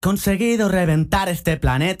Conseguido reventar este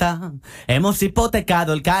planeta, hemos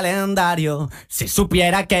hipotecado el calendario. Si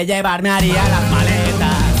supiera que llevarme haría las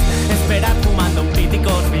maletas. Esperar fumando un piti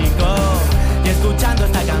cósmico y escuchando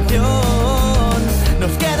esta canción.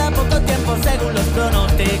 Nos queda poco tiempo según los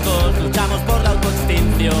pronósticos. Luchamos por la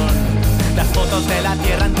autoextinción. Las fotos de la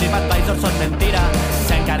Tierra en TripAdvisor son mentira.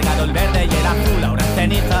 Se ha encargado el verde y el azul, ahora es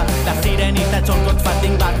ceniza. La sirenita hecho un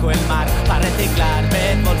confacting bajo el mar. Para reciclar,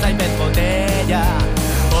 vez bolsa y vez botella.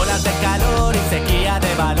 Olas de calor y sequía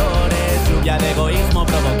de valores. Lluvia de egoísmo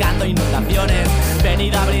provocando inundaciones.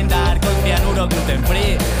 Venid a brindar con cianuro gluten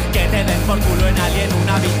free. Que te den por culo en Alien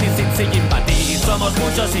una bici sin sillín para ti. Somos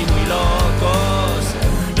muchos y muy locos.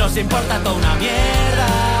 Nos importa toda una mierda.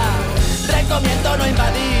 Recomiendo no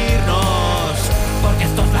invadirnos, porque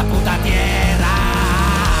esto es la puta tierra.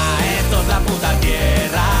 Esto es la puta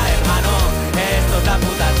tierra, hermano. Esto es la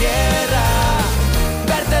puta tierra.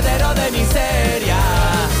 Vertedero de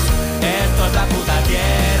miserias. Esto es la puta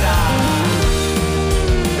tierra.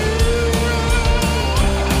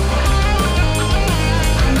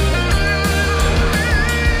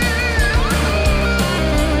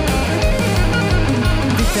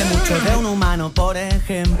 Dice mucho de un humano, por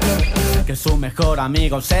ejemplo, que su mejor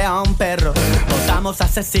amigo sea un perro. Votamos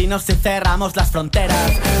asesinos y cerramos las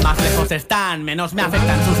fronteras. Más lejos están, menos me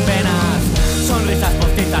afectan sus penas. Sonrisas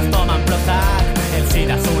postizas toman Prozac. El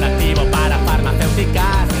SIDA es un activo para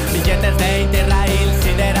farmacéuticas. Billetes de Interrail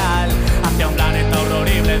sideral hacia un planeta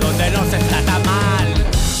horrible donde no se trata mal.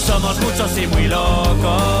 Somos muchos y muy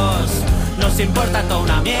locos. Nos importa toda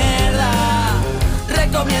una mierda.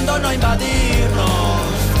 Recomiendo no invadirnos,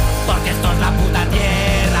 porque esto es la puta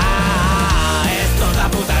tierra. Esto es la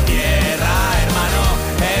puta tierra, hermano.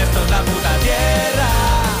 Esto es la puta tierra.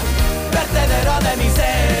 Vertedero de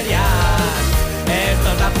miserias.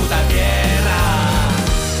 Esto es la puta tierra.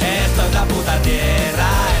 Esto es la puta tierra,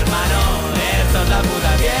 hermano. Esto es la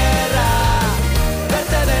puta tierra.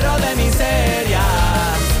 Vertedero de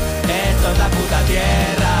miserias. Esto es la puta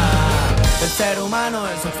tierra. El ser humano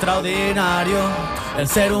es extraordinario. El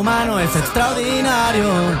ser humano es extraordinario.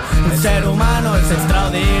 El ser humano es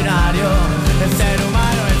extraordinario. El ser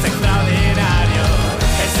humano es extraordinario.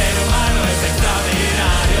 El ser humano es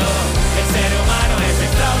extraordinario. El ser humano es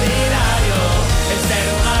extraordinario. El ser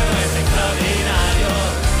humano es extraordinario.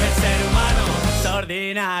 El ser humano es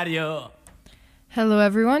ordinario. Hello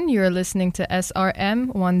everyone, you are listening to SRM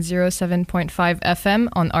 107.5 FM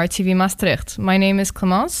on RTV Maastricht. My name is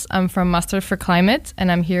Clemence, I'm from Master for Climate,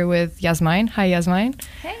 and I'm here with Yasmine. Hi Yasmine.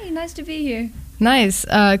 Hey, nice to be here. Nice.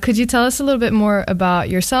 Could you tell us a little bit more about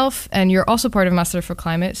yourself? And you're also part of Master for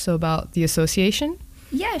Climate, so about the association?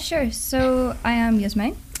 Yeah, sure. So I am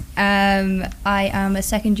Yasmine. I am a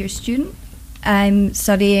second year student. I'm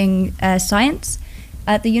studying science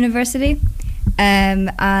at the university.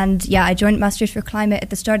 And yeah, I joined Masters for Climate at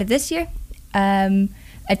the start of this year.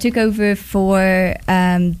 I took over for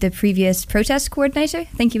the previous protest coordinator. I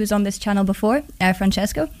think he was on this channel before,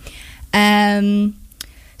 Francesco.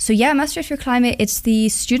 So yeah, Masters for Climate, it's the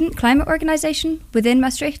student climate organisation within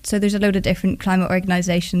Maastricht. So there's a load of different climate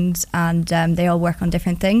organisations and they all work on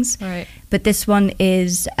different things. Right. But this one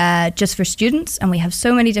is just for students, and we have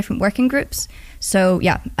so many different working groups. So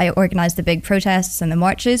yeah, I organise the big protests and the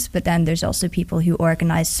marches, but then there's also people who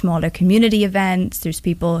organise smaller community events. There's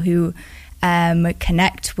people who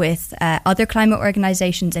connect with other climate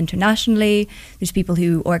organisations internationally. There's people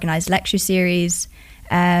who organise lecture series.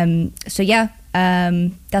 So yeah,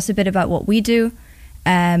 that's a bit about what we do.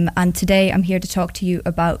 And today I'm here to talk to you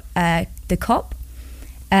about the COP,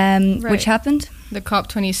 Right. which happened. The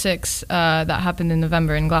COP26 that happened in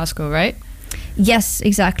November in Glasgow, right? Yes,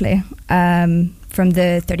 exactly. From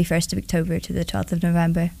the 31st of October to the 12th of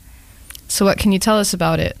November. So what can you tell us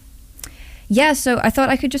about it? Yeah, so I thought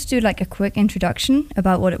I could just do like a quick introduction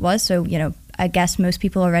about what it was. So, you know, I guess most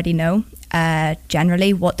people already know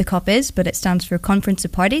generally what the COP is, but it stands for Conference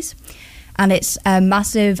of Parties. And it's a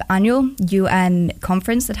massive annual UN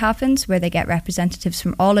conference that happens where they get representatives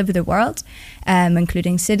from all over the world,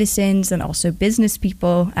 including citizens and also business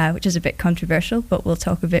people, which is a bit controversial, but we'll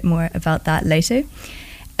talk a bit more about that later.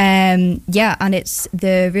 Yeah, and it's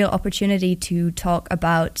the real opportunity to talk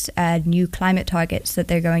about new climate targets that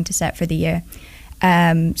they're going to set for the year.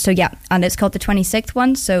 So yeah, and it's called the 26th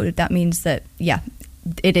one, so that means that, yeah,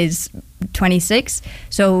 it is 26.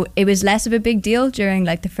 So it was less of a big deal during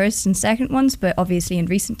like the first and second ones, but obviously in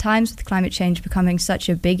recent times with climate change becoming such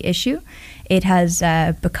a big issue, it has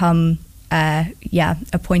become a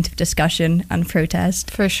point of discussion and protest.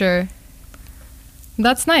 For sure.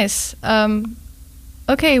 That's nice.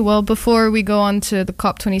 Okay, well, before we go on to the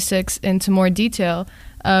COP26 into more detail,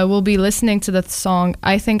 We'll be listening to the song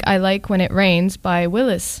I Think I Like When It Rains by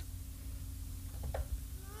Willis.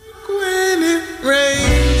 When it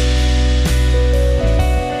rains,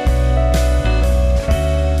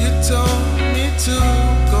 you told me to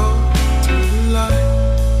go to the light.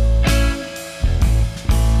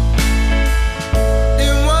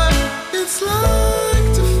 And what it's like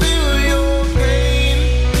to feel your pain.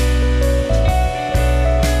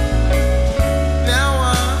 Now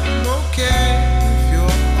I'm okay if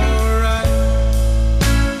you're alright.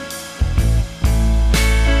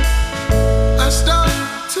 I start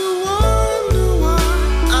to wonder why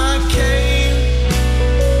I came.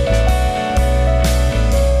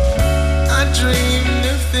 I dreamed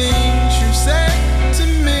of things you said to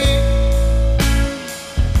me.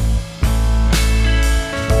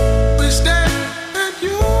 We stand at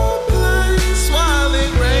your place while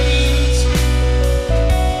it rains.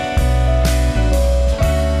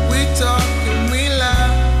 We talk and we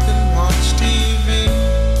laugh and watch TV.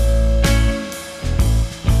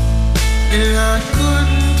 And I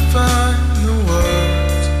couldn't find the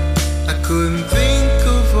words. I couldn't think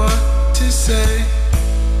of what to say.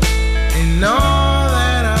 And all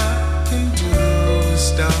that I can do is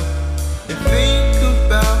stop and think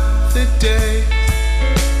about the days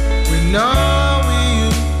when all we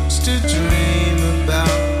used to dream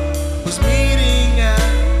about was meeting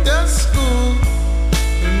at the school.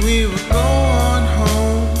 When we would go on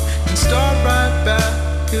home and start right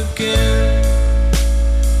back again.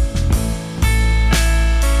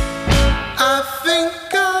 I think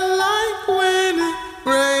I like when it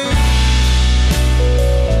rains.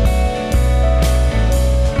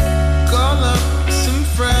 Call up some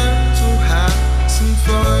friends, we'll have some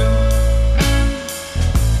fun.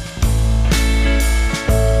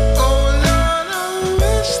 Oh Lord, I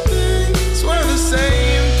wish things were the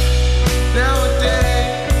same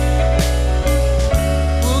nowadays.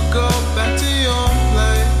 We'll go back to your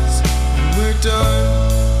place when we're done.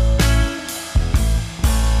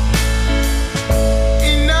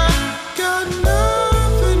 And I got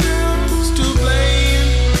nothing else to blame.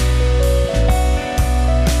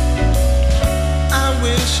 I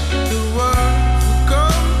wish the world would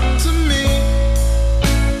come to me.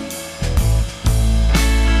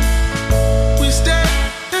 We stay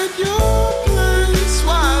at your place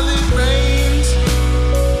while it rains.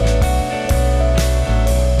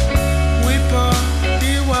 We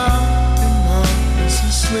party while your mom is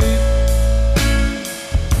asleep.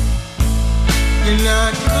 And I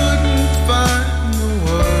couldn't find the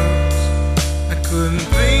words. I couldn't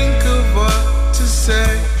think of what to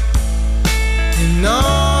say. And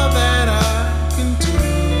all that I can do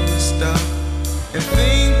is stop and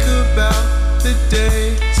think about the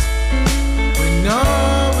days when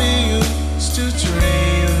all we used to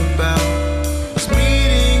dream about was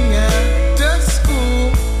meeting at the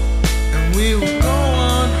school. And we would go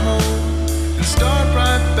on home and start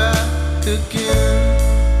right back again.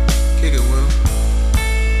 Kick it, Will.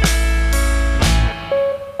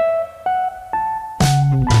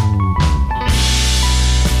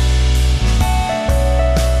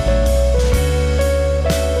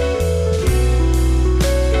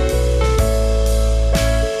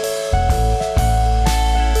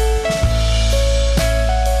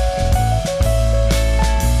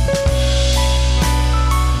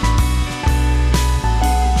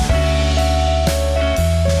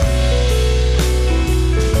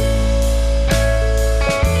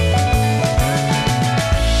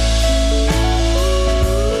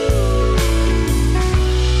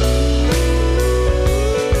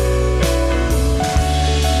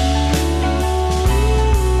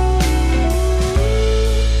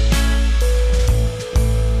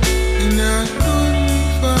 And I couldn't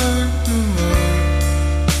find the words.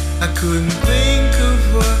 I couldn't think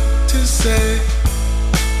of what to say.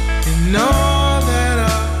 And all that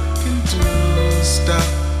I can do is stop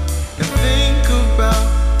and think about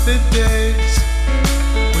the days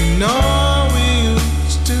when all we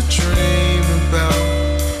used to dream about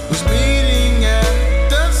was meeting at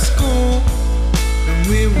the school. And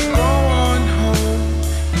we would go on home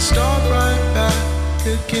and start right back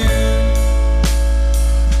again.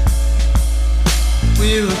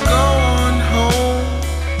 We would go on home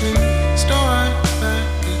and start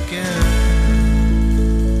back again.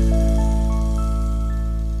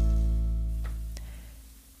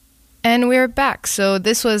 And we're back. So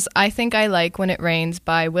this was I Think I Like When It Rains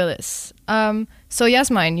by Willis. So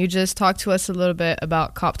Yasmine, you just talked to us a little bit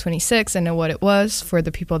about COP26 and what it was for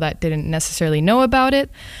the people that didn't necessarily know about it.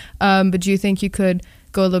 But do you think you could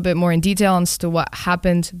go a little bit more in detail as to what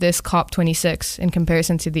happened this COP26 in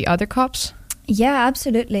comparison to the other COPs? Yeah,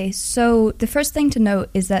 absolutely. So the first thing to note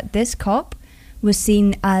is that this COP was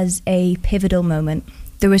seen as a pivotal moment.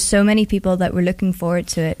 There were so many people that were looking forward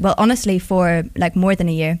to it. Well, honestly, for like more than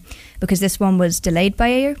a year, because this one was delayed by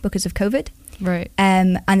a year because of COVID. Right.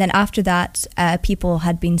 And then after that, people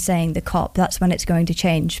had been saying the COP, that's when it's going to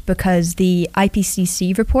change, because the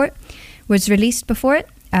IPCC report was released before it.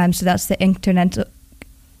 So that's the Intercontinental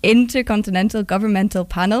Governmental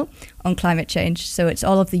Panel on Climate Change. So it's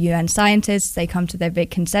all of the UN scientists. They come to their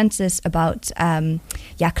big consensus about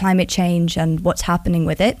climate change and what's happening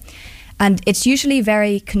with it. And it's usually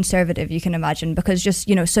very conservative, you can imagine, because just,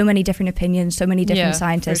 you know, so many different opinions, so many different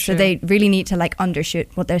scientists. Sure. So they really need to like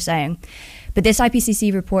undershoot what they're saying. But this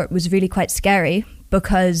IPCC report was really quite scary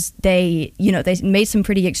because they made some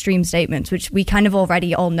pretty extreme statements, which we kind of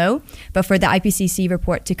already all know. But for the IPCC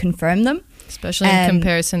report to confirm them, especially in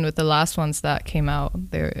comparison with the last ones that came out,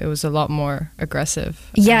 it was a lot more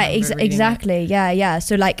aggressive. Yeah, exactly. Yeah.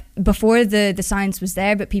 So like before the science was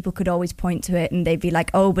there, but people could always point to it and they'd be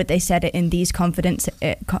like, oh, but they said it in these confidence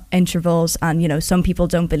intervals, and you know, some people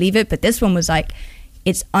don't believe it. But this one was like,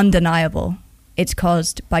 it's undeniable. It's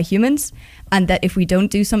caused by humans, and that if we don't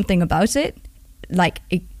do something about it, like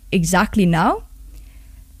exactly now,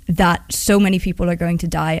 that so many people are going to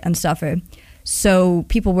die and suffer. So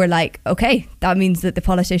people were like, okay, that means that the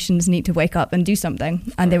politicians need to wake up and do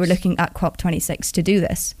something. And they were looking at COP26 to do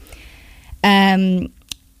this. And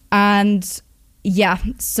yeah,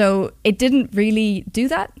 so it didn't really do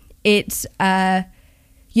that. It's,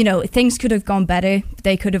 things could have gone better.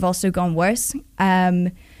 They could have also gone worse.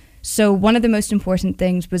 So one of the most important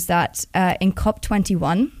things was that in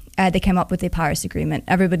COP21, they came up with the Paris Agreement.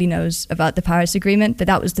 Everybody knows about the Paris Agreement, but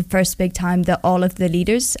that was the first big time that all of the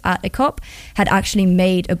leaders at a COP had actually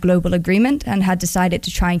made a global agreement and had decided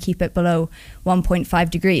to try and keep it below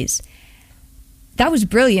 1.5 degrees. That was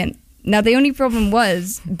brilliant. Now, the only problem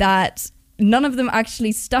was that none of them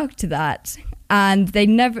actually stuck to that. And they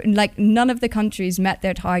never, like, none of the countries met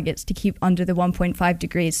their targets to keep under the 1.5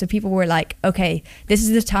 degrees. So people were like, okay, this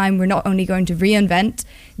is the time we're not only going to reinvent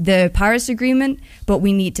the Paris Agreement, but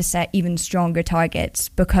we need to set even stronger targets.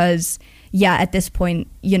 Because, yeah, at this point,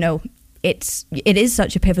 you know, it is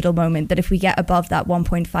such a pivotal moment that if we get above that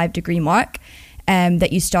 1.5 degree mark,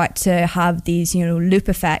 that you start to have these, you know, loop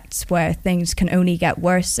effects where things can only get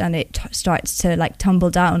worse and it starts to, like, tumble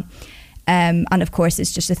down. And of course,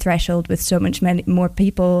 it's just a threshold with so much more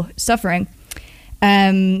people suffering.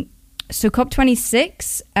 So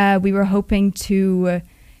COP26, we were hoping to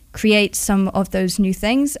create some of those new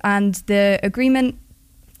things. And the agreement,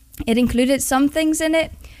 it included some things in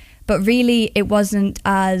it, but really it wasn't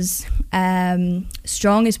as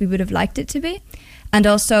strong as we would have liked it to be. And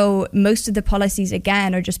also, most of the policies,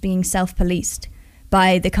 again, are just being self-policed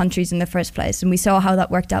by the countries in the first place. And we saw how that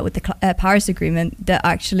worked out with the Paris Agreement, that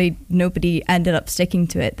actually nobody ended up sticking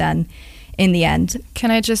to it then in the end. Can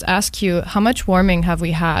I just ask you, how much warming have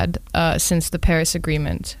we had since the Paris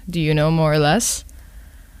Agreement? Do you know more or less?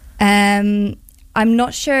 I'm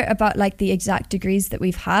not sure about like the exact degrees that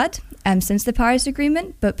we've had since the Paris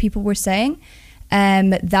Agreement, but people were saying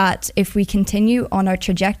that if we continue on our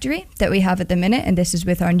trajectory that we have at the minute, and this is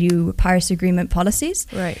with our new Paris Agreement policies,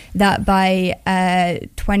 right, that by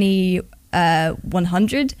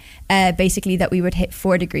 2100, basically that we would hit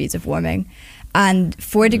 4 degrees of warming. And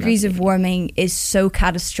 4 degrees of warming is so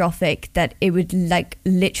catastrophic that it would like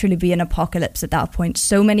literally be an apocalypse at that point.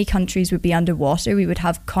 So many countries would be underwater. We would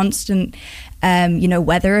have constant,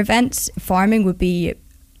 weather events. Farming would be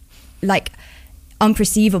like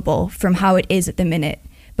unperceivable from how it is at the minute,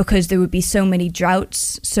 because there would be so many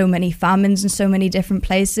droughts, so many famines in so many different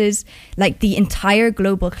places. Like the entire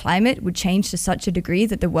global climate would change to such a degree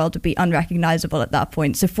that the world would be unrecognizable at that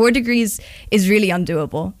point. So 4 degrees is really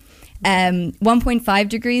undoable. 1.5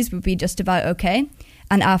 degrees would be just about okay.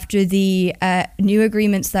 And after the new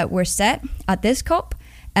agreements that were set at this COP,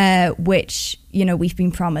 which, you know, we've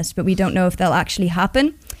been promised, but we don't know if they'll actually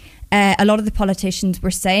happen. A lot of the politicians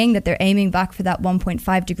were saying that they're aiming back for that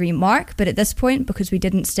 1.5 degree mark. But at this point, because we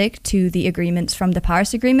didn't stick to the agreements from the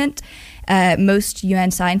Paris Agreement, most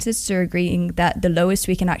UN scientists are agreeing that the lowest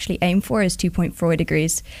we can actually aim for is 2.4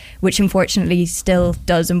 degrees, which unfortunately still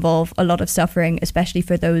does involve a lot of suffering, especially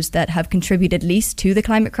for those that have contributed least to the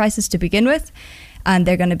climate crisis to begin with. And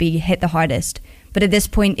they're going to be hit the hardest. But at this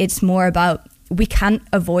point, it's more about, we can't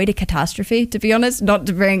avoid a catastrophe, to be honest, not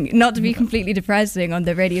to be completely depressing on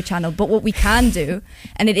the radio channel. But what we can do,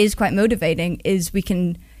 and it is quite motivating, is we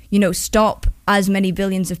can, stop as many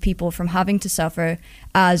billions of people from having to suffer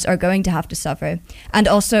as are going to have to suffer. And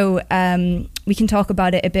also, we can talk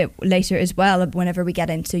about it a bit later as well, whenever we get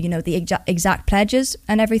into, the exact pledges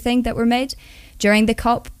and everything that were made during the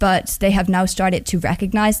COP, but they have now started to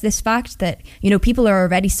recognize this fact that, people are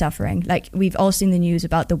already suffering. Like, we've all seen the news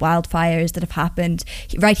about the wildfires that have happened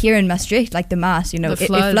right here in Maastricht, like the Maas, the floods, it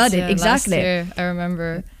flooded. Exactly. Last year, I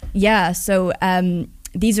remember. Yeah, so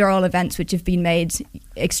these are all events which have been made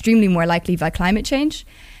extremely more likely by climate change.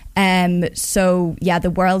 So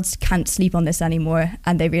the world can't sleep on this anymore,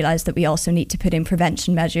 and they realize that we also need to put in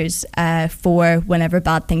prevention measures for whenever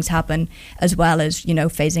bad things happen, as well as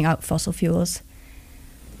phasing out fossil fuels.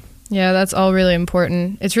 Yeah, that's all really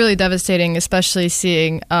important. It's really devastating, especially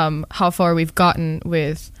seeing how far we've gotten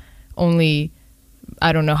with only,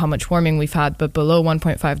 I don't know how much warming we've had, but below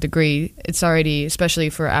 1.5 degree. It's already, especially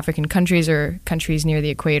for African countries or countries near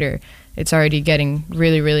the equator, it's already getting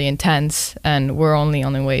really, really intense, and we're only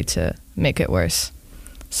on the way to make it worse.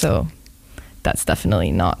 So that's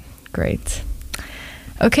definitely not great.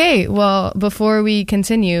 Okay, well, before we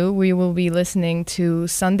continue, we will be listening to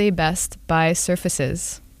Sunday Best by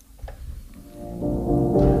Surfaces.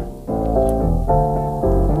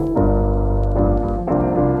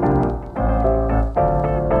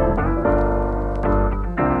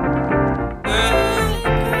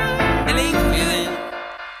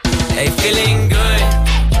 Feeling good,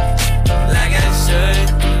 like I should.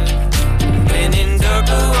 When in dark,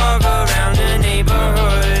 walk around the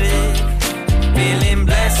neighborhood. Feeling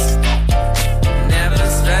blessed, never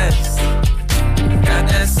stressed. Got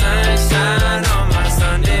that sunshine on my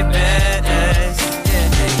Sunday best. Yeah,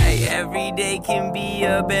 hey, every day can be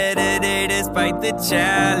a better day despite the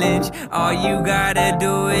challenge. All you gotta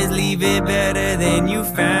do is leave it better than you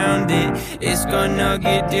found it. It's gonna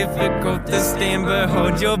get difficult to stand, but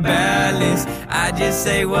hold your balance. I just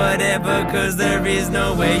say whatever, cause there is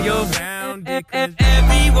no way you're around it.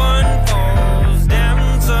 Everyone falls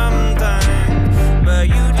down sometime, but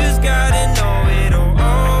you just gotta know it'll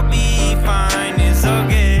all be fine. It's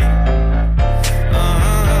okay.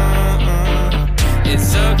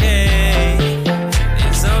 It's okay.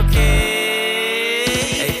 It's okay.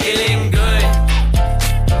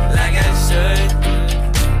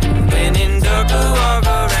 Walk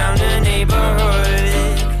around the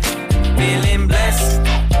neighborhood, feeling blessed,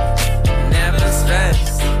 never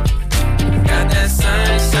stressed. Got that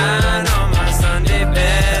sunshine on my Sunday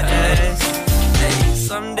best. Hey,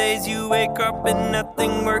 some days you wake up and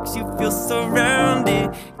nothing works, you feel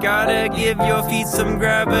surrounded. Gotta give your feet some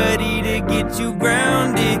gravity to get you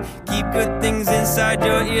grounded. Keep good things inside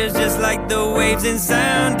your ears just like the waves and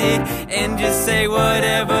sound it. And just say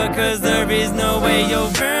whatever, cause there is no way you're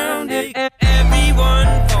around it. Everyone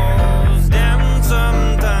falls down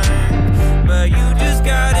sometime, but you just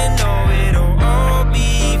gotta know it'll all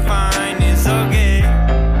be fine. It's okay.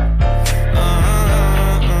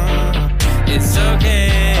 It's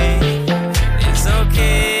okay. It's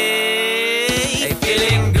okay. Hey,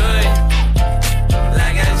 feeling good,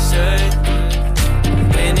 like I should.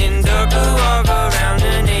 When in dark, walk around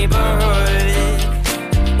the neighborhood.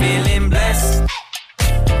 Feeling blessed,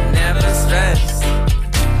 never stressed.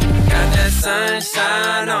 Got that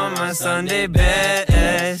sunshine on my Sunday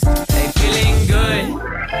best. Hey, feeling good,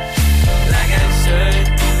 like I should.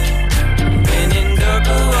 When in dark,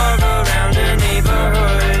 walk around the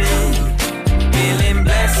neighborhood. Feeling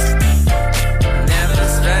blessed, never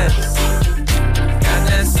stressed. Got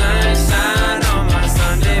that sunshine on my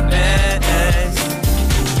Sunday best.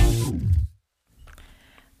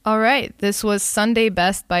 All right, this was Sunday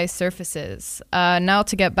Best by Surfaces. Now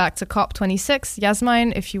to get back to COP26,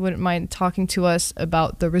 Yasmine, if you wouldn't mind talking to us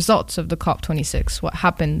about the results of the COP26, what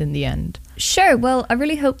happened in the end. Sure. Well, I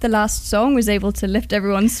really hope the last song was able to lift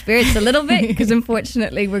everyone's spirits a little bit, because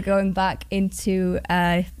unfortunately we're going back into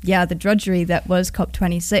the drudgery that was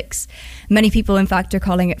COP26. Many people, in fact, are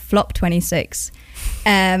calling it Flop 26.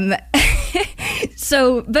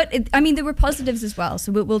 There were positives as well,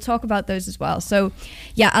 so we'll talk about those as well. So,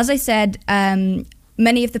 as I said,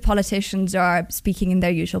 many of the politicians are speaking in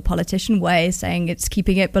their usual politician way, saying it's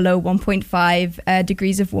keeping it below 1.5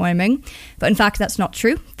 degrees of warming. But in fact, that's not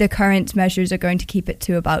true. The current measures are going to keep it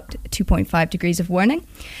to about 2.5 degrees of warming.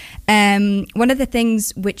 One of the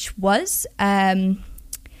things which was,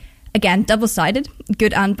 again, double-sided,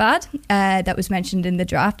 good and bad, that was mentioned in the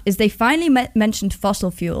draft, is they finally mentioned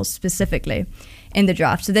fossil fuels specifically in the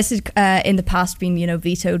draft. So this is in the past been,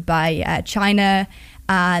 vetoed by China,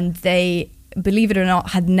 and they, believe it or not,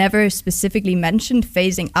 had never specifically mentioned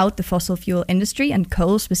phasing out the fossil fuel industry and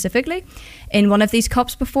coal specifically in one of these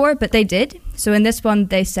COPs before, but they did. So in this one,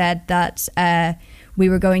 they said that we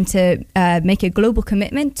were going to make a global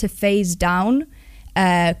commitment to phase down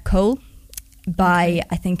coal by,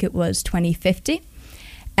 I think it was 2050.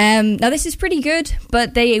 Now, this is pretty good,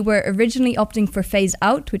 but they were originally opting for phase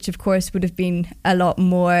out, which of course would have been a lot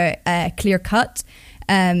more clear cut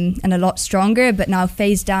and a lot stronger. But now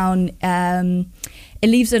phase down, it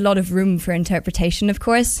leaves a lot of room for interpretation, of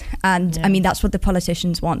course. And I mean, that's what the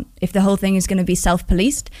politicians want. If the whole thing is going to be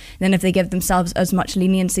self-policed, then if they give themselves as much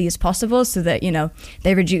leniency as possible so that, you know,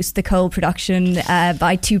 they reduce the coal production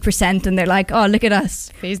by 2% and they're like, oh, look at us.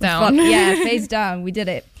 Phase down. Phase down. We did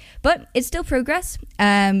it. But it's still progress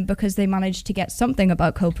because they managed to get something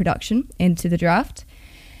about coal production into the draft.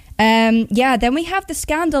 Then we have the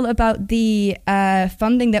scandal about the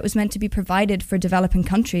funding that was meant to be provided for developing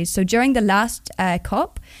countries. So during the last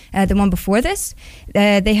COP, the one before this,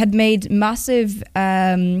 they had made massive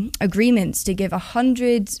agreements to give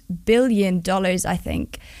 $100 billion, I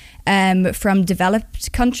think, from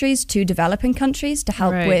developed countries to developing countries to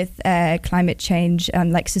help with climate change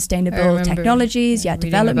and like sustainable technologies,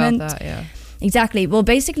 development. About that, Exactly. Well,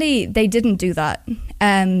 basically, they didn't do that.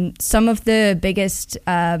 Some of the biggest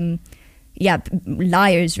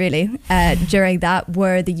liars, really, during that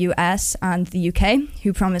were the US and the UK,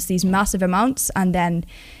 who promised these massive amounts. And then,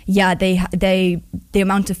 the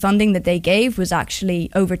amount of funding that they gave was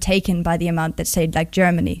actually overtaken by the amount that, say, like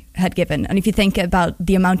Germany had given. And if you think about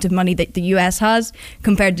the amount of money that the US has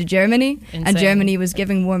compared to Germany, Insane. And Germany was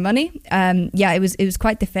giving more money, it was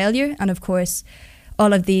quite the failure. And of course,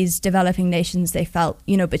 all of these developing nations, they felt,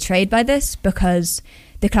 you know, betrayed by this because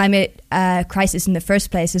the climate crisis in the first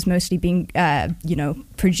place is mostly being,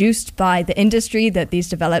 produced by the industry that these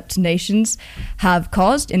developed nations have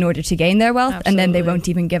caused in order to gain their wealth. Absolutely. And then they won't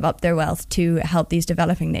even give up their wealth to help these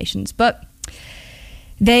developing nations. But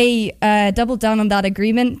they doubled down on that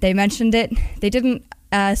agreement. They mentioned it. They didn't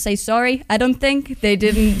say sorry, I don't think. They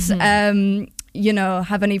didn't...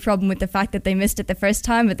 have any problem with the fact that they missed it the first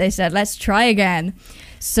time, but they said, let's try again.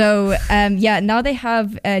 So, now they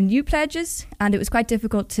have new pledges, and it was quite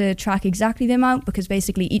difficult to track exactly the amount because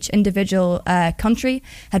basically each individual country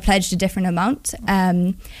had pledged a different amount.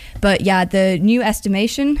 The new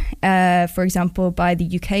estimation, for example, by the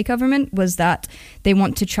UK government was that they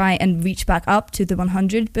want to try and reach back up to the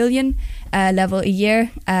 100 billion level a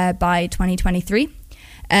year by 2023.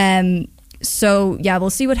 So, we'll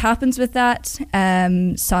see what happens with that.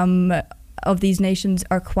 Some of these nations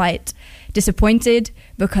are quite disappointed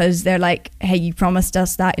because they're like, hey, you promised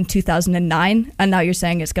us that in 2009 and now you're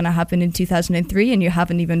saying it's going to happen in 2003 and you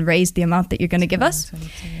haven't even raised the amount that you're going to give us.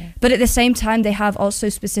 But at the same time, they have also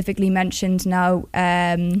specifically mentioned now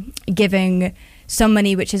giving some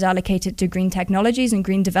money which is allocated to green technologies and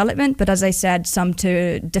green development, but as I said, some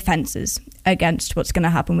to defences against what's going to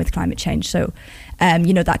happen with climate change. So,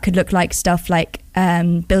 that could look like stuff like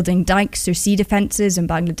building dikes or sea defences in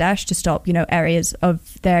Bangladesh to stop, areas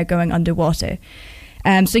of there going underwater.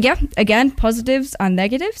 Again, positives and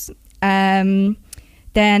negatives.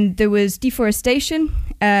 Then there was deforestation,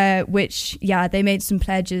 which, they made some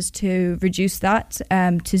pledges to reduce that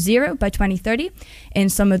to zero by 2030 in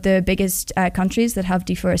some of the biggest countries that have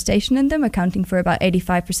deforestation in them, accounting for about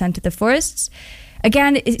 85% of the forests.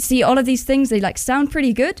 Again, see, all of these things, they sound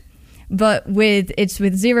pretty good, but with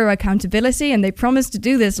zero accountability, and they promised to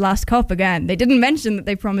do this last COP again. They didn't mention that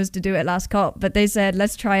they promised to do it last COP, but they said,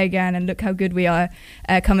 let's try again and look how good we are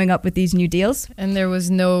coming up with these new deals. And there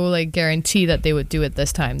was no guarantee that they would do it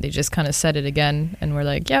this time. They just kind of said it again and we're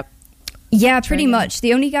like, yep. Yeah, pretty much.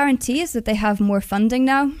 The only guarantee is that they have more funding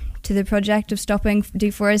now to the project of stopping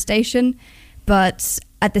deforestation. But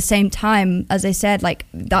at the same time, as I said,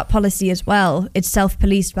 that policy as well, it's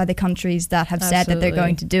self-policed by the countries that have said that they're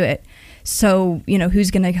going to do it. So,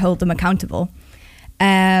 who's going to hold them accountable?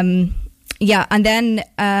 And then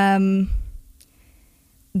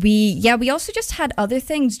we also just had other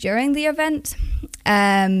things during the event.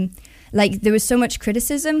 There was so much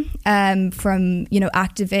criticism from,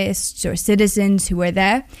 activists or citizens who were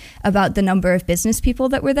there about the number of business people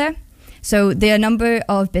that were there. So the number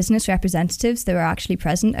of business representatives that were actually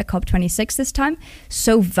present at COP26 this time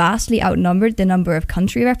so vastly outnumbered the number of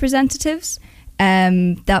country representatives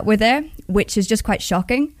that were there, which is just quite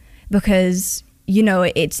shocking because,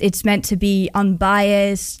 it's meant to be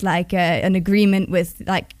unbiased, an agreement with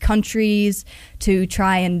countries to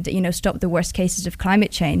try and, stop the worst cases of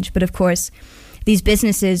climate change. But of course, these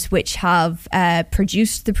businesses which have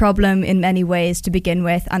produced the problem in many ways to begin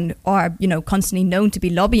with and are, constantly known to be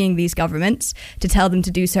lobbying these governments to tell them to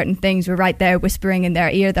do certain things, were right there whispering in their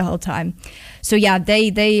ear the whole time. So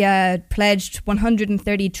they pledged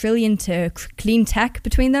 130 trillion to clean tech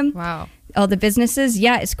between them. Wow. All the businesses.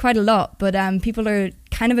 Yeah, it's quite a lot, but people are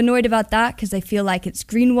kind of annoyed about that because they feel like it's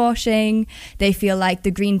greenwashing. They feel like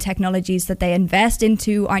the green technologies that they invest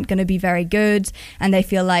into aren't going to be very good, and they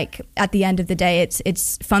feel like at the end of the day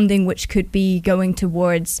it's funding which could be going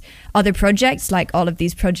towards other projects, like all of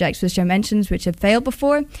these projects which I mentioned which have failed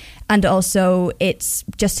before, and also it's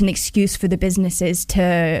just an excuse for the businesses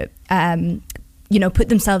to put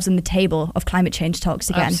themselves on the table of climate change talks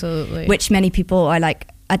again. Absolutely. Which many people are like,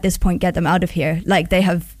 at this point, get them out of here. Like, they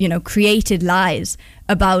have, created lies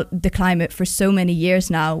about the climate for so many years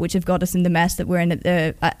now, which have got us in the mess that we're in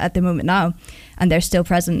at the moment now, and they're still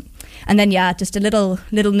present. And then, just a little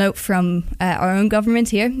note from our own government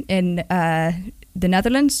here in the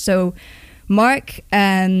Netherlands. So Mark,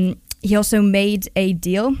 he also made a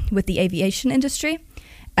deal with the aviation industry,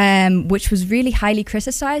 which was really highly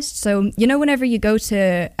criticized. So, whenever you go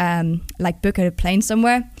to book a plane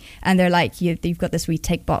somewhere and they're like, you've got this wee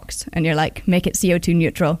tick box and you're like, make it CO2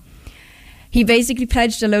 neutral. He basically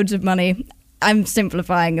pledged a load of money. I'm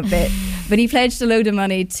simplifying a bit, but he pledged a load of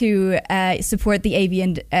money to support the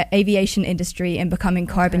aviation industry in becoming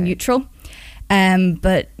carbon neutral.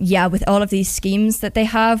 But with all of these schemes that they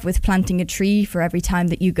have with planting a tree for every time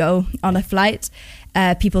that you go on a flight,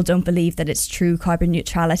 people don't believe that it's true carbon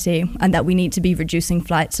neutrality and that we need to be reducing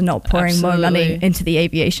flights and not pouring more money into the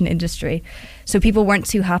aviation industry. So people weren't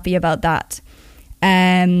too happy about that.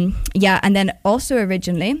 And then also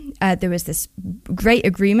originally there was this great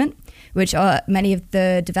agreement which many of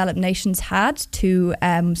the developed nations had to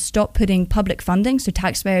stop putting public funding, so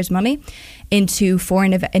taxpayers' money, into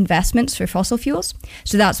foreign investments for fossil fuels.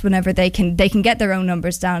 So that's whenever they can get their own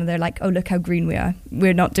numbers down and they're like, oh, look how green we are.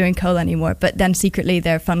 We're not doing coal anymore. But then secretly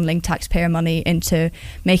they're funneling taxpayer money into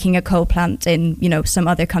making a coal plant in, some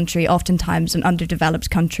other country, oftentimes an underdeveloped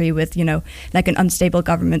country with, like an unstable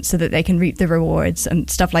government so that they can reap the rewards and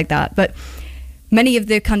stuff like that. But many of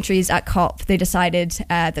the countries at COP, they decided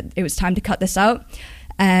that it was time to cut this out.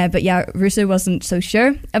 But Russo wasn't so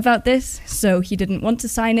sure about this, so he didn't want to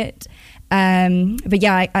sign it. I'm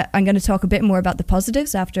going to talk a bit more about the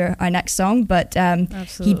positives after our next song, but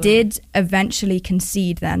he did eventually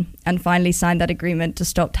concede then and finally sign that agreement to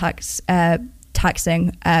stop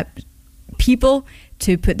taxing people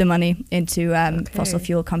to put the money into fossil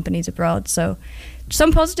fuel companies abroad. So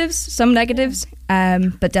some positives, some negatives,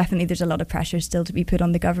 but definitely there's a lot of pressure still to be put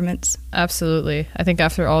on the governments. Absolutely. I think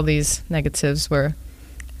after all these negatives, we're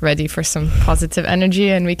ready for some positive energy,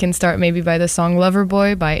 and we can start maybe by the song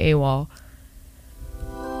Loverboy by AWOL.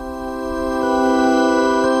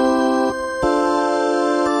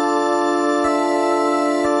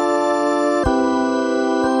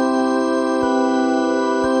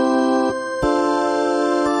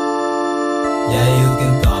 Yeah, you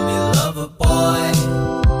can call me lover boy.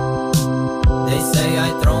 They say I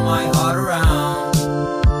throw my heart around,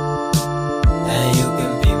 and you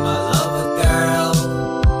can be my lover girl.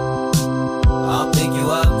 I'll pick you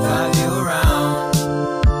up, drive you around.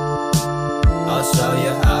 I'll show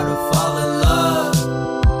you how to fall in love.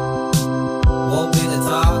 We'll be the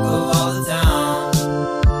talk of all the town.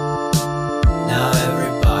 Now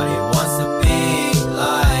everybody wants to be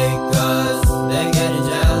like us. They're getting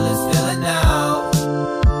jealous, feel it now.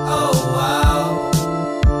 Oh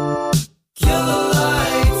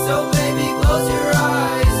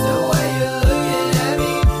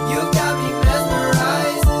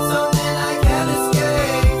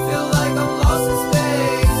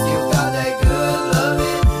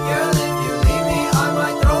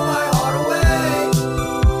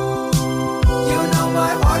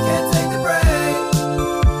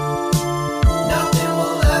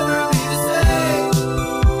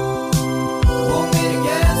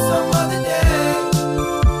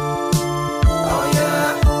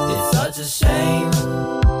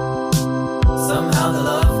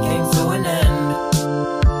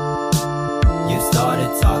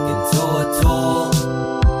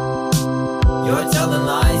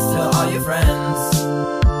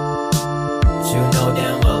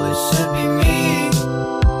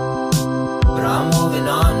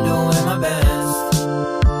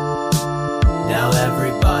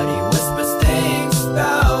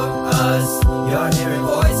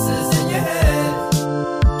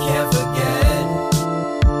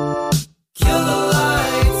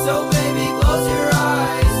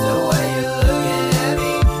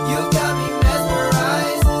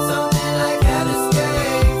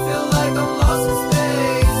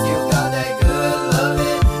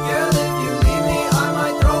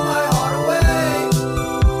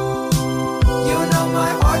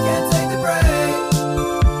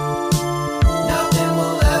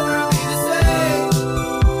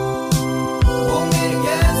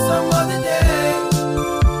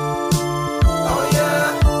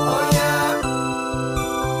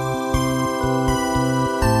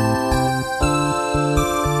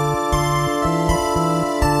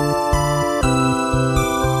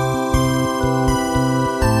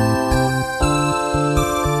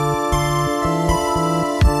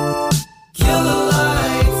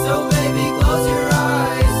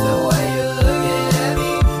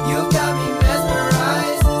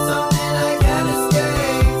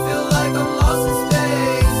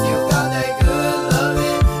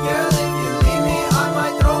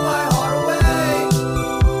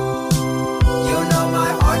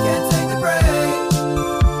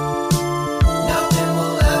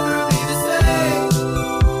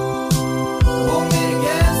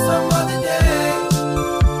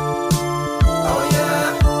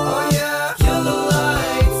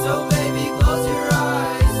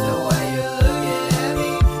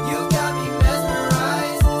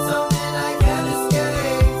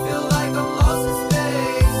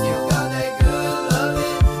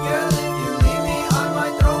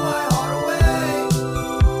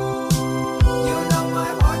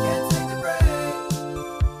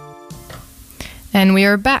And we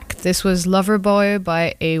are back. This was Loverboy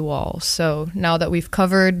by AWOL. So now that we've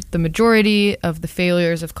covered the majority of the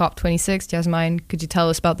failures of COP26, Jasmine, could you tell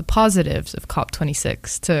us about the positives of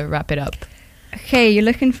COP26 to wrap it up? Okay, you're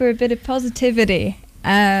looking for a bit of positivity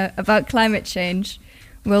about climate change.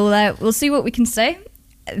 We'll see what we can say.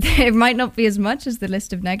 There might not be as much as the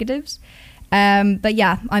list of negatives. But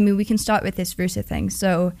yeah, I mean, we can start with this Rusa thing.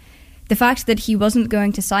 So the fact that he wasn't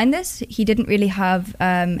going to sign this, he didn't really have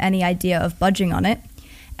any idea of budging on it.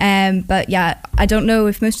 But yeah, I don't know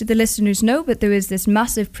if most of the listeners know, but there was this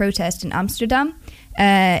massive protest in Amsterdam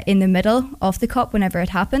in the middle of the COP whenever it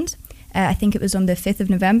happened. I think it was on the 5th of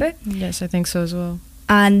November. Yes, I think so as well.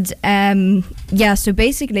 And yeah, so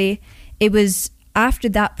basically it was after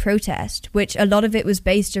that protest, which a lot of it was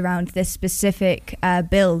based around this specific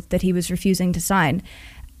bill that he was refusing to sign,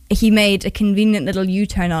 he made a convenient little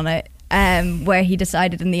U-turn on it, where he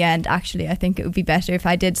decided in the end, actually, I think it would be better if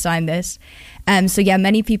I did sign this. So yeah,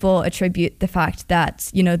 many people attribute the fact that,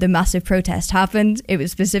 you know, the massive protest happened. It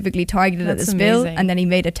was specifically targeted at this bill, and then he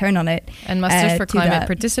made a turn on it. And Maastricht for Climate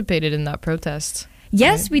participated in that protest.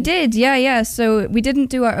 Yes, we did. Yeah. So we didn't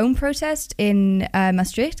do our own protest in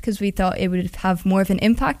Maastricht because we thought it would have more of an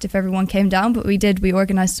impact if everyone came down. But we did. We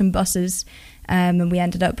organised some buses and we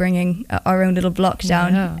ended up bringing our own little block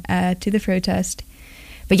down to the protest.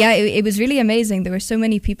 But yeah, it was really amazing. There were so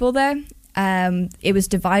many people there. It was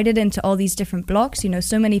divided into all these different blocks, you know,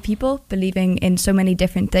 so many people believing in so many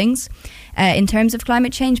different things in terms of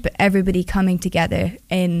climate change, but everybody coming together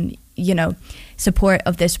in, you know, support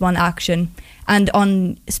of this one action. And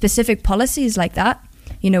on specific policies like that,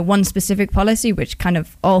 you know, one specific policy, which kind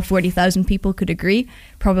of all 40,000 people could agree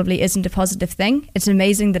probably isn't a positive thing. It's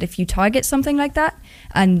amazing that if you target something like that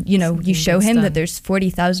and, you know, you show him that there's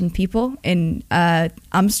 40,000 people in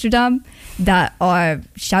Amsterdam that are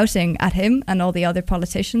shouting at him and all the other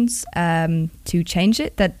politicians to change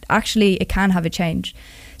it, that actually it can have a change.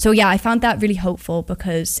 So yeah, I found that really hopeful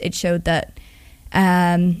because it showed that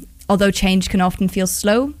although change can often feel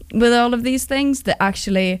slow with all of these things, that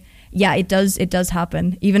actually, yeah, it does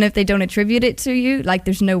happen. Even if they don't attribute it to you, like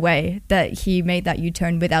there's no way that he made that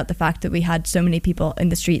U-turn without the fact that we had so many people in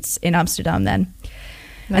the streets in Amsterdam then.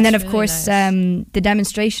 And then of really course, nice. The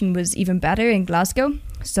demonstration was even better in Glasgow.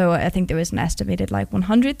 So I think there was an estimated like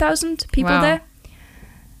 100,000 people there.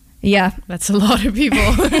 Yeah. That's a lot of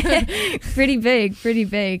people. Pretty big.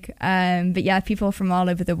 But yeah, people from all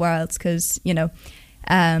over the world because, you know,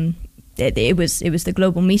 it was the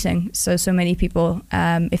global meeting, so many people,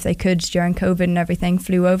 if they could during COVID and everything,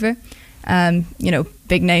 flew over. You know,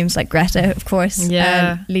 big names like Greta, of course,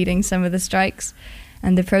 leading some of the strikes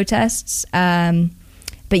and the protests.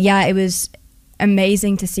 But yeah, it was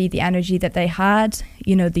amazing to see the energy that they had.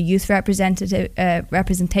 You know, the youth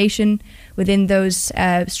representation within those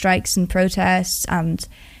strikes and protests, and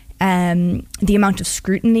the amount of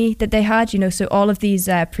scrutiny that they had, you know, so all of these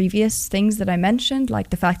previous things that I mentioned,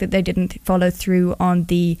 like the fact that they didn't follow through on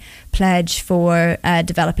the pledge for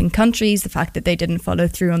developing countries, the fact that they didn't follow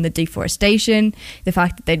through on the deforestation, the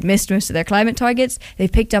fact that they'd missed most of their climate targets, they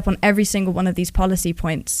picked up on every single one of these policy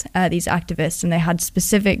points, these activists, and they had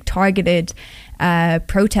specific targeted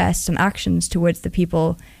protests and actions towards the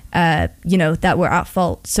people, you know, that were at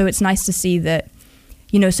fault. So it's nice to see that,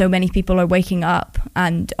 you know, so many people are waking up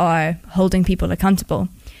and are holding people accountable.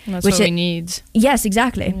 That's what we need. Yes,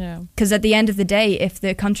 exactly. Yeah. Because at the end of the day, if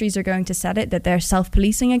the countries are going to set it that they're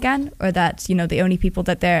self-policing again, or that, you know, the only people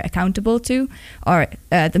that they're accountable to are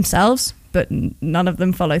themselves, but none of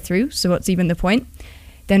them follow through, so what's even the point?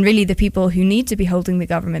 Then really the people who need to be holding the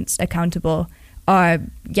governments accountable are,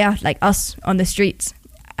 like us on the streets.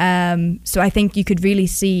 So I think you could really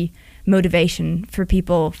see motivation for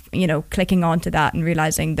people, you know, clicking onto that and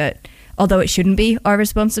realizing that although it shouldn't be our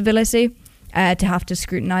responsibility to have to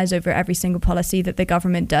scrutinize over every single policy that the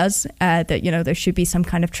government does, that, you know, there should be some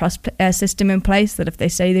kind of trust system in place that if they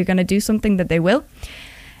say they're going to do something that they will.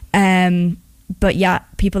 But yeah,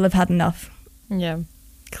 people have had enough. Yeah,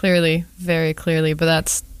 clearly, very clearly.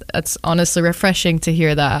 But that's honestly refreshing to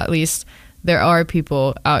hear that at least there are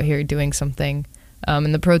people out here doing something.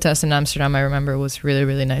 And the protest in Amsterdam, I remember, was really,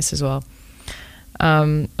 really nice as well.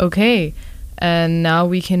 Okay, and now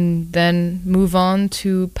we can then move on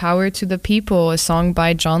to Power to the People, a song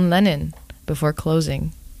by John Lennon, before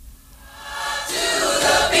closing.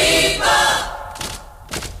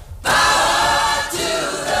 Power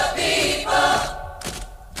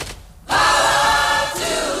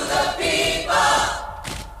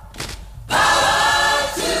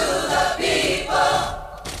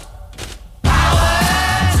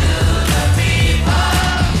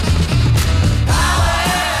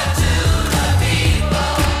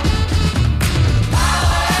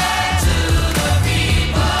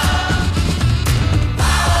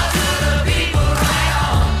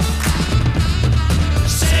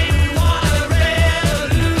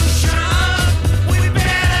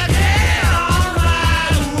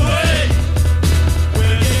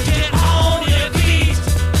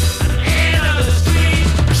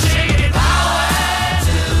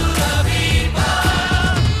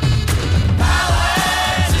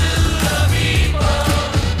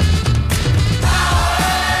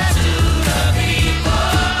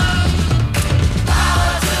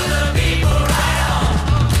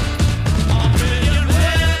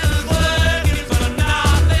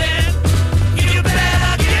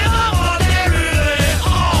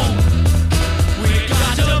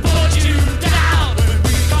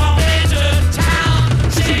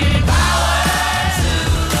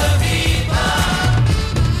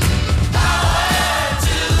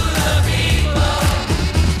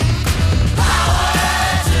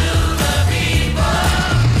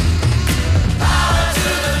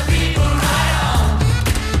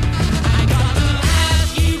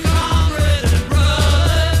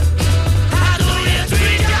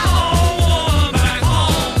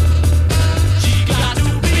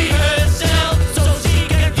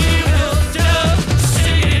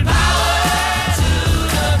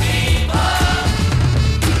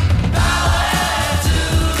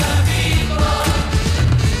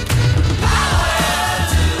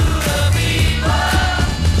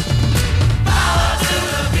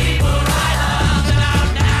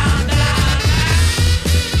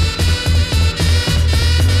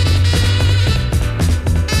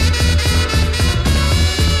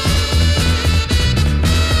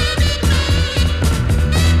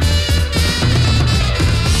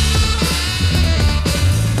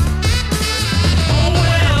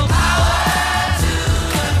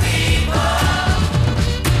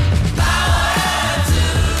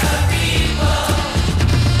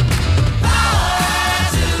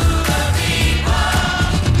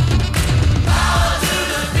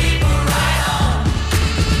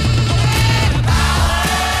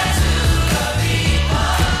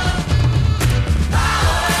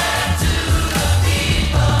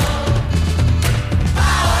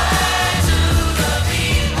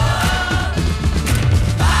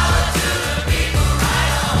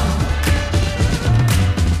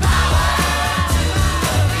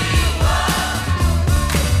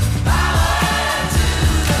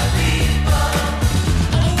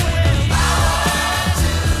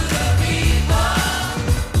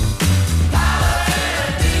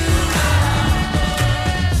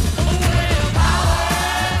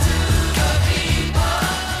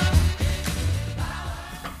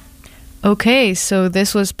Okay, so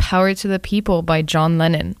this was Power to the People by John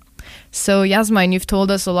Lennon. So Yasmine, you've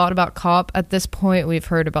told us a lot about COP. At this point, we've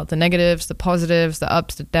heard about the negatives, the positives, the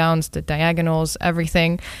ups, the downs, the diagonals,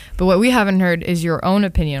 everything. But what we haven't heard is your own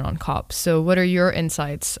opinion on COP. So what are your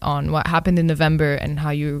insights on what happened in November and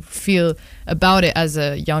how you feel about it as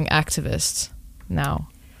a young activist now?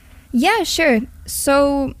 Yeah, sure.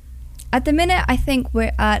 So at the minute, I think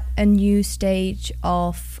we're at a new stage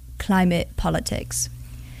of climate politics.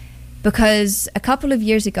 Because a couple of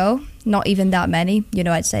years ago, not even that many,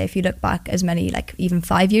 I'd say if you look back as many, like even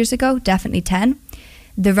 5 years ago, definitely 10,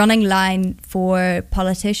 the running line for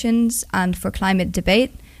politicians and for climate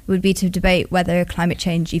debate would be to debate whether climate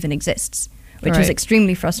change even exists, which was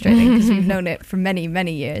extremely frustrating because we've known it for many,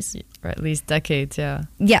 many years. Or at least decades, yeah.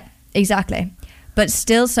 Yeah, exactly. But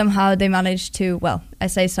still somehow they managed to, well, I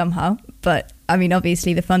say somehow, but I mean,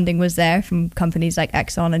 obviously the funding was there from companies like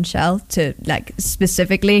Exxon and Shell to like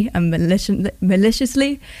specifically and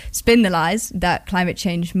maliciously spin the lies that climate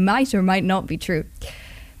change might or might not be true.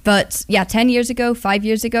 But yeah, 10 years ago, 5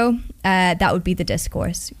 years ago, that would be the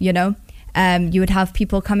discourse, you would have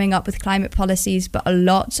people coming up with climate policies, but a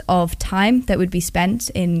lot of time that would be spent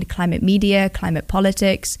in climate media, climate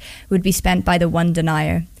politics, would be spent by the one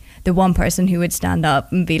denier. The one person who would stand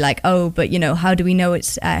up and be like, oh, but, how do we know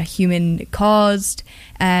it's human caused?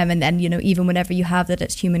 And then, even whenever you have that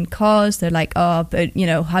it's human caused, they're like, oh, but,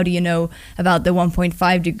 how do you know about the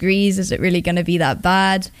 1.5 degrees? Is it really going to be that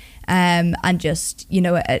bad? And just,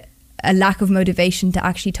 a lack of motivation to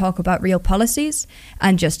actually talk about real policies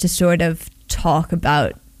and just to sort of talk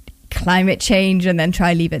about climate change and then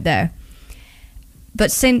try leave it there.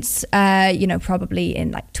 But since, probably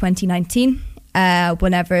in like 2019,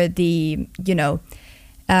 whenever the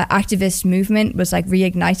activist movement was like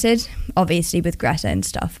reignited, obviously with Greta and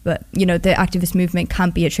stuff, but the activist movement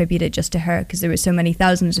can't be attributed just to her because there were so many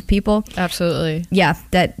thousands of people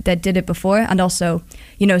that did it before, and also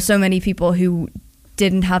so many people who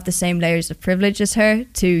didn't have the same layers of privilege as her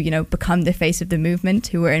to become the face of the movement,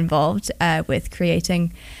 who were involved with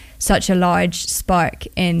creating such a large spark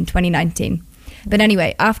in 2019. But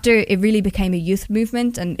anyway, after it really became a youth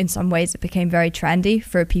movement, and in some ways it became very trendy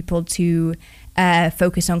for people to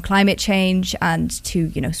focus on climate change and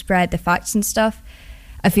to, spread the facts and stuff,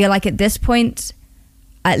 I feel like at this point,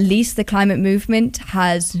 at least the climate movement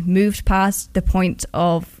has moved past the point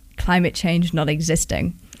of climate change not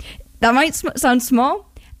existing. That might sound small,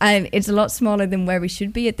 and it's a lot smaller than where we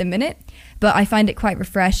should be at the minute. But I find it quite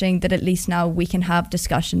refreshing that at least now we can have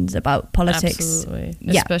discussions about politics. Absolutely.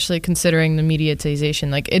 Yeah. Especially considering the mediatization.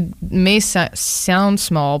 Like, it may sound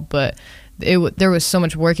small, but there was so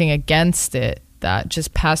much working against it that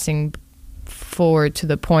just passing forward to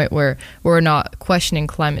the point where we're not questioning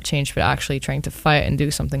climate change, but actually trying to fight and do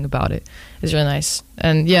something about it is really nice.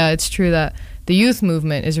 And yeah, it's true that the youth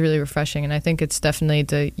movement is really refreshing. And I think it's definitely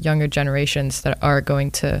the younger generations that are going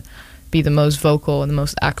to be the most vocal and the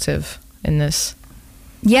most active in this.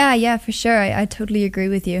 Yeah, for sure. I totally agree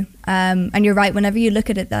with you. And you're right. Whenever you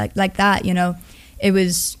look at it like that, it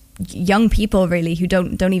was young people really who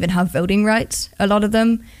don't even have voting rights. A lot of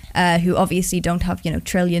them who obviously don't have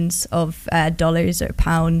trillions of dollars or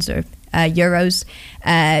pounds or euros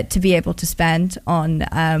to be able to spend on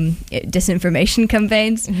disinformation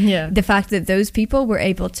campaigns. Yeah. The fact that those people were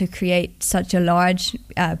able to create such a large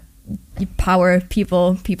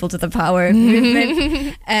people to the power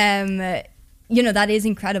movement, that is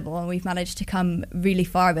incredible, and we've managed to come really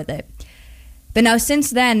far with it. But now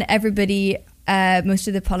since then, everybody, most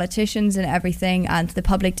of the politicians and everything, and the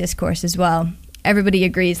public discourse as well, everybody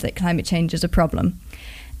agrees that climate change is a problem.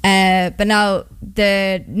 But now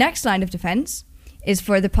the next line of defense is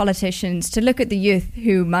for the politicians to look at the youth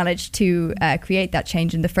who managed to create that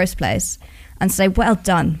change in the first place and say, well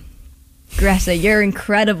done, Greta, you're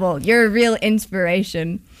incredible. You're a real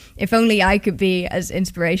inspiration. If only I could be as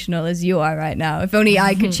inspirational as you are right now. If only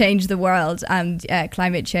I could change the world and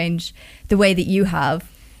climate change the way that you have.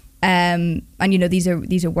 And these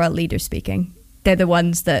are world leaders speaking. They're the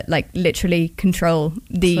ones that like literally control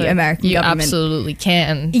the American government. You absolutely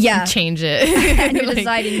can change it. And you're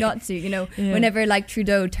deciding not to. Whenever like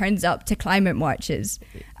Trudeau turns up to climate marches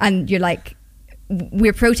and you're like,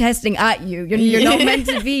 we're protesting at you. You're not meant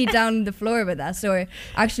to be down the floor with us. Or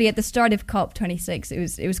actually, at the start of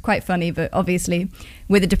COP26, it was quite funny, but obviously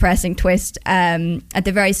with a depressing twist. At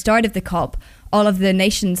the very start of the COP, all of the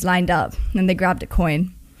nations lined up and they grabbed a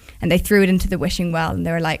coin and they threw it into the wishing well, and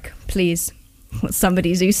they were like, "Please,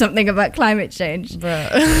 somebody do something about climate change."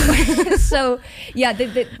 So yeah,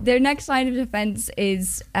 their next line of defense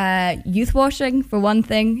is youth washing, for one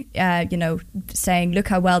thing, saying look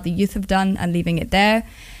how well the youth have done and leaving it there.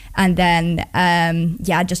 and then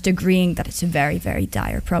just agreeing that it's a very, very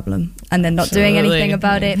dire problem, and then not doing anything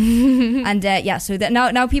about it. And so that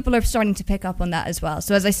now people are starting to pick up on that as well.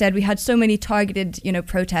 So as I said, we had so many targeted,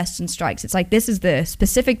 protests and strikes. It's like, this is the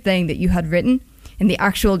specific thing that you had written in the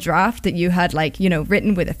actual draft, that you had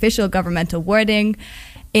written with official governmental wording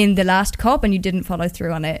in the last COP, and you didn't follow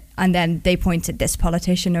through on it. And then they point at this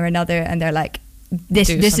politician or another, and they're like, this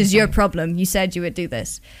is your problem. You said you would do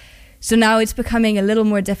this. So now it's becoming a little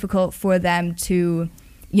more difficult for them to,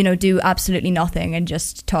 do absolutely nothing and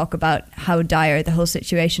just talk about how dire the whole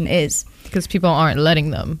situation is. Because people aren't letting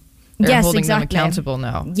them. They're holding them accountable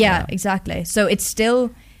now. Yeah, exactly. So it's still,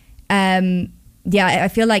 I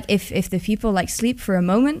feel like if the people sleep for a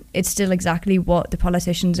moment, it's still exactly what the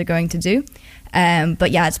politicians are going to do. But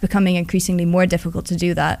it's becoming increasingly more difficult to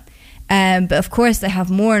do that. But of course, they have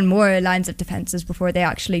more and more lines of defenses before they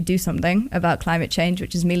actually do something about climate change,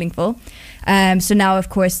 which is meaningful. So now, of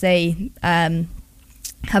course, they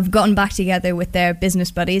have gotten back together with their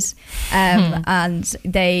business buddies, and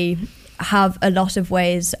they have a lot of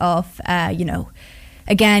ways of,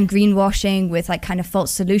 again, greenwashing with kind of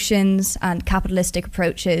false solutions and capitalistic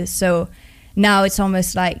approaches. So now it's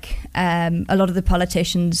almost like a lot of the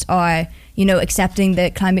politicians are, accepting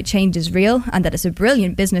that climate change is real and that it's a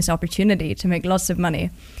brilliant business opportunity to make lots of money.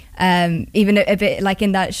 Even a bit like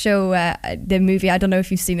in that show, the movie, I don't know if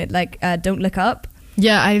you've seen it, Don't Look Up.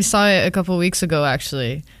 Yeah, I saw it a couple of weeks ago,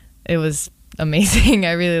 actually. It was amazing.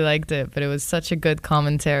 I really liked it, but it was such a good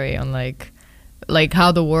commentary on like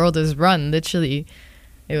how the world is run, literally.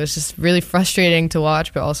 It was just really frustrating to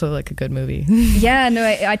watch, but also a good movie. Yeah, no,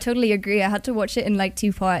 I totally agree. I had to watch it in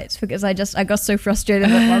 2 parts because I got so frustrated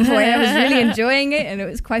at one point. I was really enjoying it and it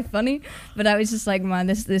was quite funny, but I was just like, man,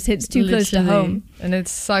 this hits too close to home. And it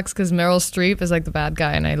sucks because Meryl Streep is the bad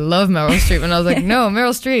guy, and I love Meryl Streep, and I was like, no,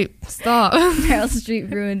 Meryl Streep, stop. Meryl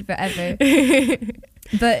Streep ruined forever.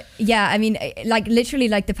 But yeah, I mean, literally,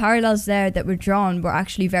 the parallels there that were drawn were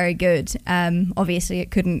actually very good. Obviously,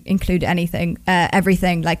 it couldn't include everything,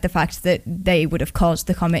 like the fact that they would have caused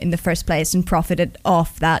the comet in the first place and profited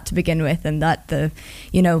off that to begin with, and that the,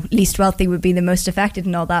 least wealthy would be the most affected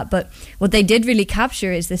and all that. But what they did really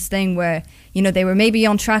capture is this thing where, they were maybe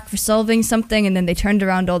on track for solving something, and then they turned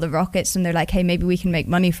around all the rockets and they're like, hey, maybe we can make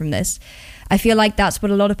money from this. I feel like that's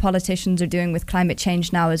what a lot of politicians are doing with climate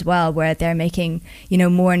change now as well, where they're making,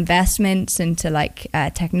 more investments into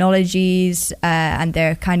technologies, and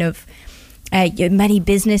they're kind of many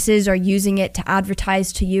businesses are using it to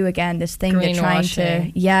advertise to you again this thing they're trying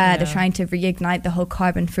to they're trying to reignite the whole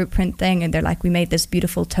carbon footprint thing, and they're like, we made this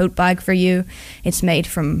beautiful tote bag for you. It's made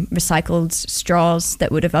from recycled straws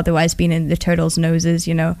that would have otherwise been in the turtles' noses,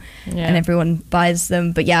 and everyone buys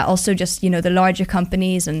them. But also just the larger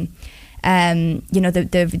companies and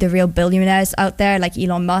the real billionaires out there like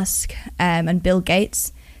Elon Musk and Bill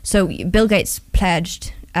Gates. So Bill Gates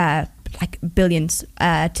pledged billions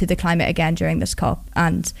to the climate again during this COP,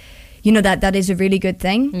 and that is a really good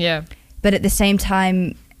thing. Yeah. But at the same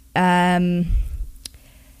time,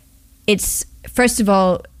 it's first of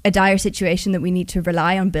all a dire situation that we need to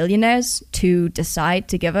rely on billionaires to decide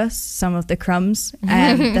to give us some of the crumbs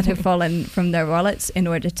that have fallen from their wallets in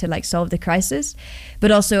order to solve the crisis.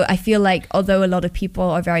 But also I feel like although a lot of people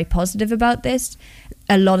are very positive about this,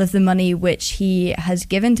 a lot of the money which he has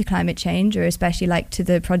given to climate change, or especially to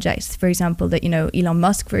the projects, for example, that Elon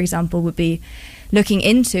Musk, for example, would be looking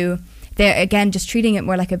into, they're again just treating it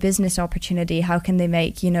more like a business opportunity. How can they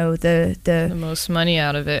make the most money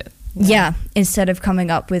out of it? Yeah, instead of coming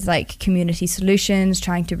up with community solutions,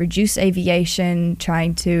 trying to reduce aviation,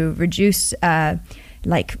 trying to reduce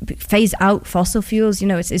phase out fossil fuels.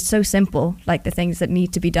 It's so simple, the things that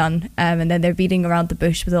need to be done, and then they're beating around the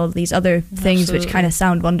bush with all these other things which kind of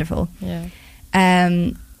sound wonderful.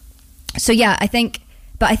 So yeah, I think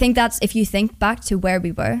that's, if you think back to where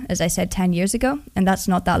we were, as I said, 10 years ago, and that's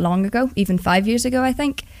not that long ago, even 5 years ago, I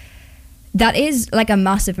think that is a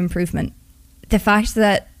massive improvement. The fact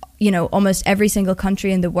that almost every single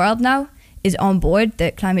country in the world now is on board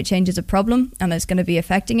that climate change is a problem and it's going to be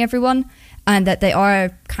affecting everyone, and that they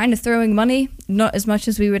are kind of throwing money, not as much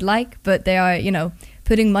as we would like, but they are,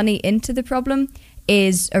 putting money into the problem,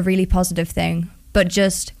 is a really positive thing. But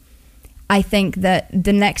just, I think that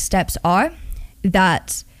the next steps are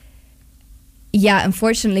that,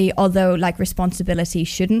 unfortunately, although responsibility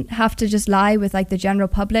shouldn't have to just lie with the general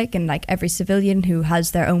public and every civilian who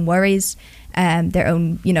has their own worries, their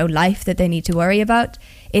own life that they need to worry about,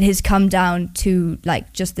 it has come down to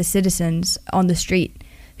just the citizens on the street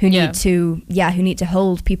who need to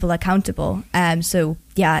hold people accountable. So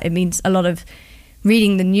it means a lot of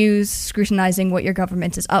reading the news, scrutinizing what your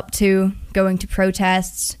government is up to, going to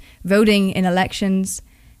protests, voting in elections.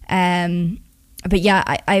 But yeah,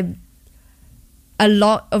 I a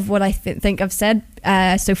lot of what I think I've said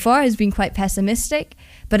so far has been quite pessimistic,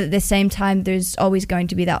 but at the same time, there's always going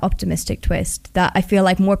to be that optimistic twist that I feel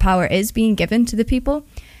like more power is being given to the people.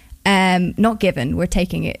 Not given, we're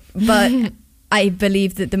taking it. But I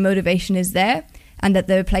believe that the motivation is there, and that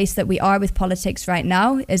the place that we are with politics right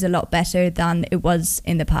now is a lot better than it was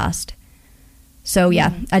in the past. So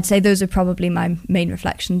yeah, I'd say those are probably my main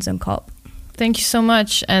reflections on COP. Thank you so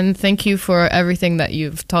much, and thank you for everything that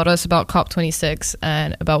you've taught us about COP26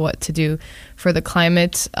 and about what to do for the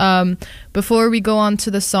climate. Before we go on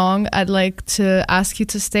to the song, I'd like to ask you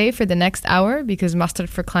to stay for the next hour because Mustard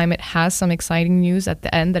for Climate has some exciting news at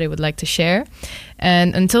the end that I would like to share.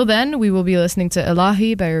 And until then, we will be listening to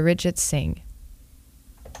Elahi by Arijit Singh.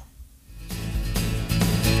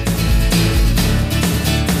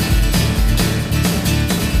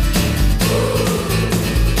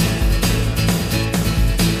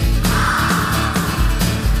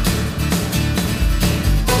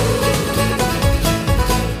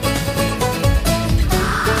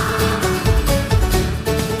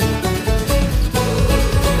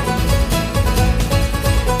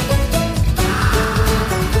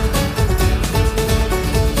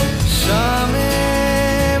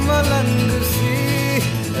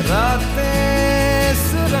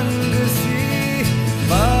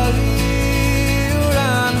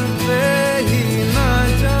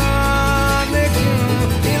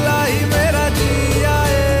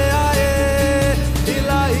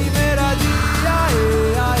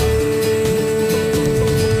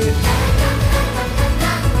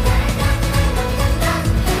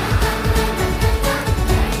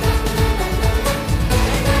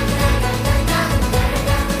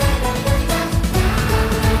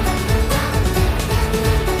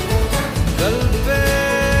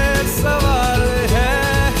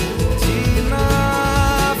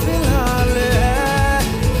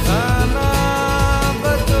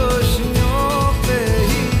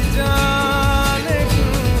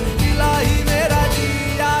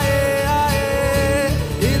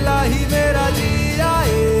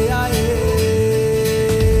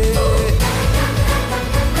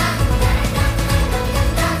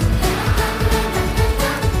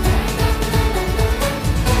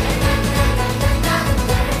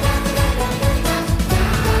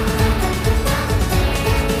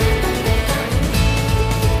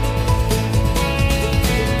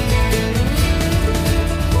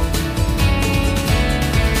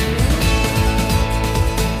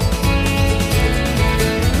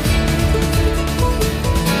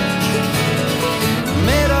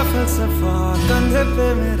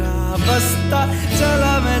 बसता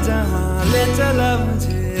चला मैं जहाँ ले चला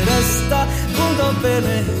मुझे रास्ता बूंदों पे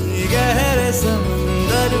नहीं गहरे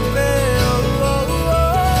समंदर पे